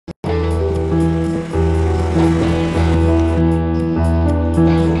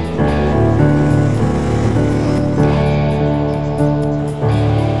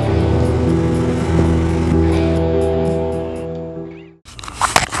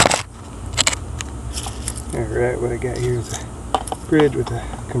Alright, what I got here is a bridge with a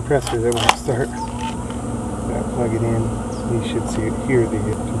compressor that won't start. When I plug it in, you should hear the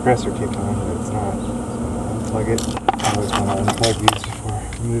compressor kick on, but it's not. So I'll unplug it. I always want to unplug these before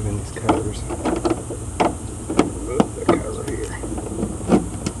removing these covers. Remove the cover here.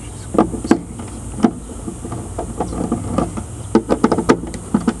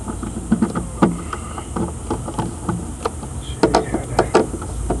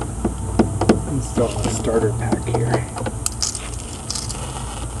 Install a starter pack here.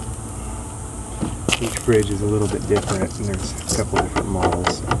 Each bridge is a little bit different, and there's a couple different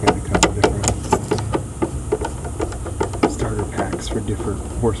models. I've got a couple different starter packs for different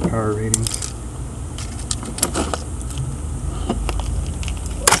horsepower ratings.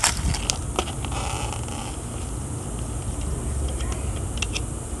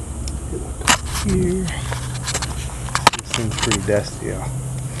 Here. This thing's pretty dusty. I'll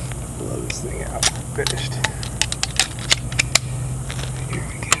blow this thing out. Finished. Here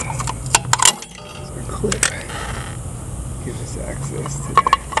we go. There's our clip. Give us access to the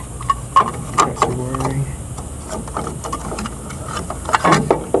compressor wiring.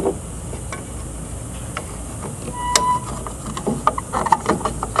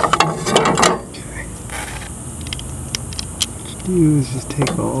 Okay. What you do is just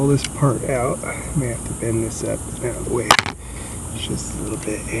take all this part out. I may have to bend this up and out of the way. Just a little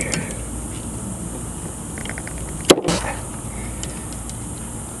bit here.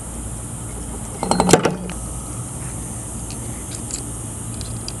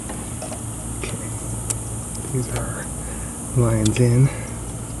 These are our lines in,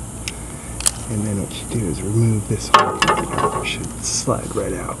 and then what you do is remove this one. It should slide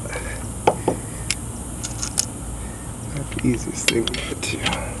right out. Not the easiest thing to get to.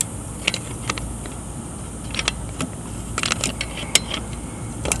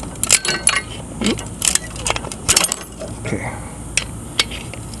 Okay.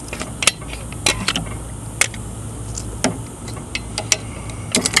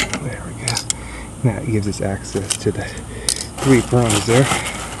 There we go. Now it gives us access to the 3 prongs there.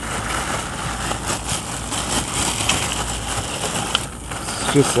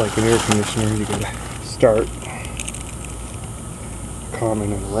 It's just like an air conditioner. You gotta start,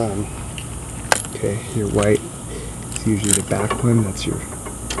 common, and run. Okay, your white is usually the back one. That's your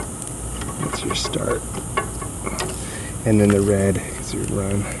start. And then the red is your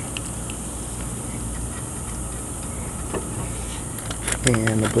run.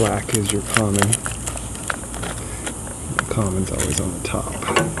 And the black is your common. The common's always on the top.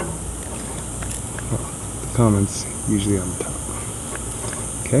 Well, the common's usually on the top.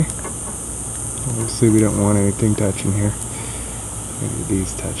 Okay? Obviously we don't want anything touching here. Maybe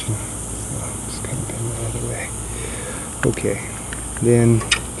these touching. So I'm just going to bend that out of the way. Okay. Then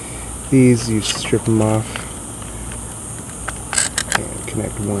these, you strip them off and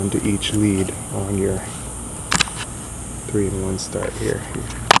connect one to each lead on your 3-in-1 start here.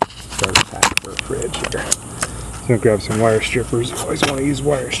 Starter pack for a fridge here. So I'm going to grab some wire strippers. You always want to use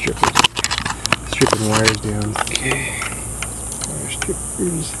wire strippers. Stripping wires down. Okay. Wire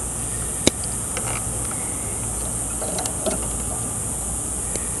strippers.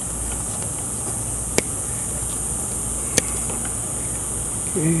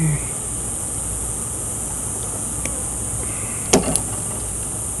 Okay.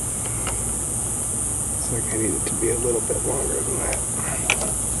 Looks like I need it to be a little bit longer than that.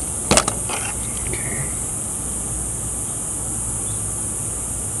 Okay.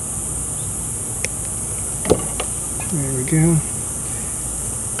 There we go.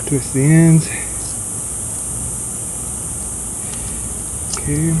 Twist the ends.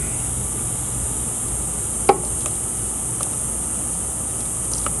 Okay.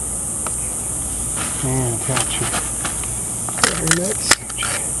 And attach your wire nuts.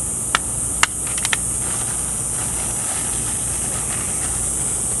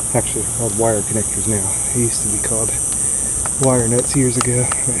 Actually, they're called wire connectors now. They used to be called wire nuts years ago.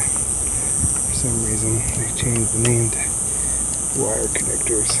 But for some reason, they changed the name to wire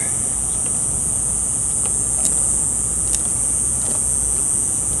connectors.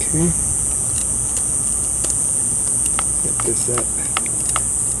 Okay. Set this up.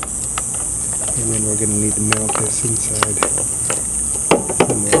 And then we're going to need to mount this inside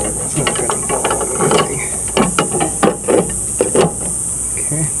somewhere. It's not going to fall on anything.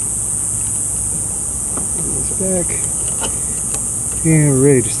 Okay. Put this back. And we're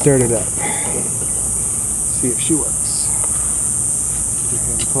ready to start it up. See if she works. Go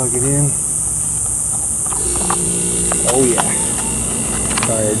ahead and plug it in. Oh yeah.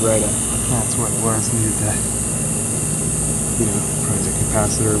 Fired right up. That's what it was. Needed to, probably the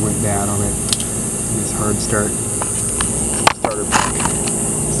capacitor went down on it. This hard start starter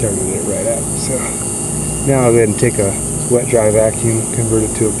pack started it right up. So now I'll go ahead and take a wet dry vacuum, convert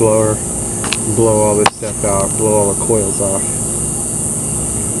it to a blower, blow all this stuff out, blow all the coils off,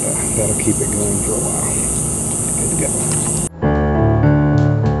 and that'll keep it going for a while. Good to go.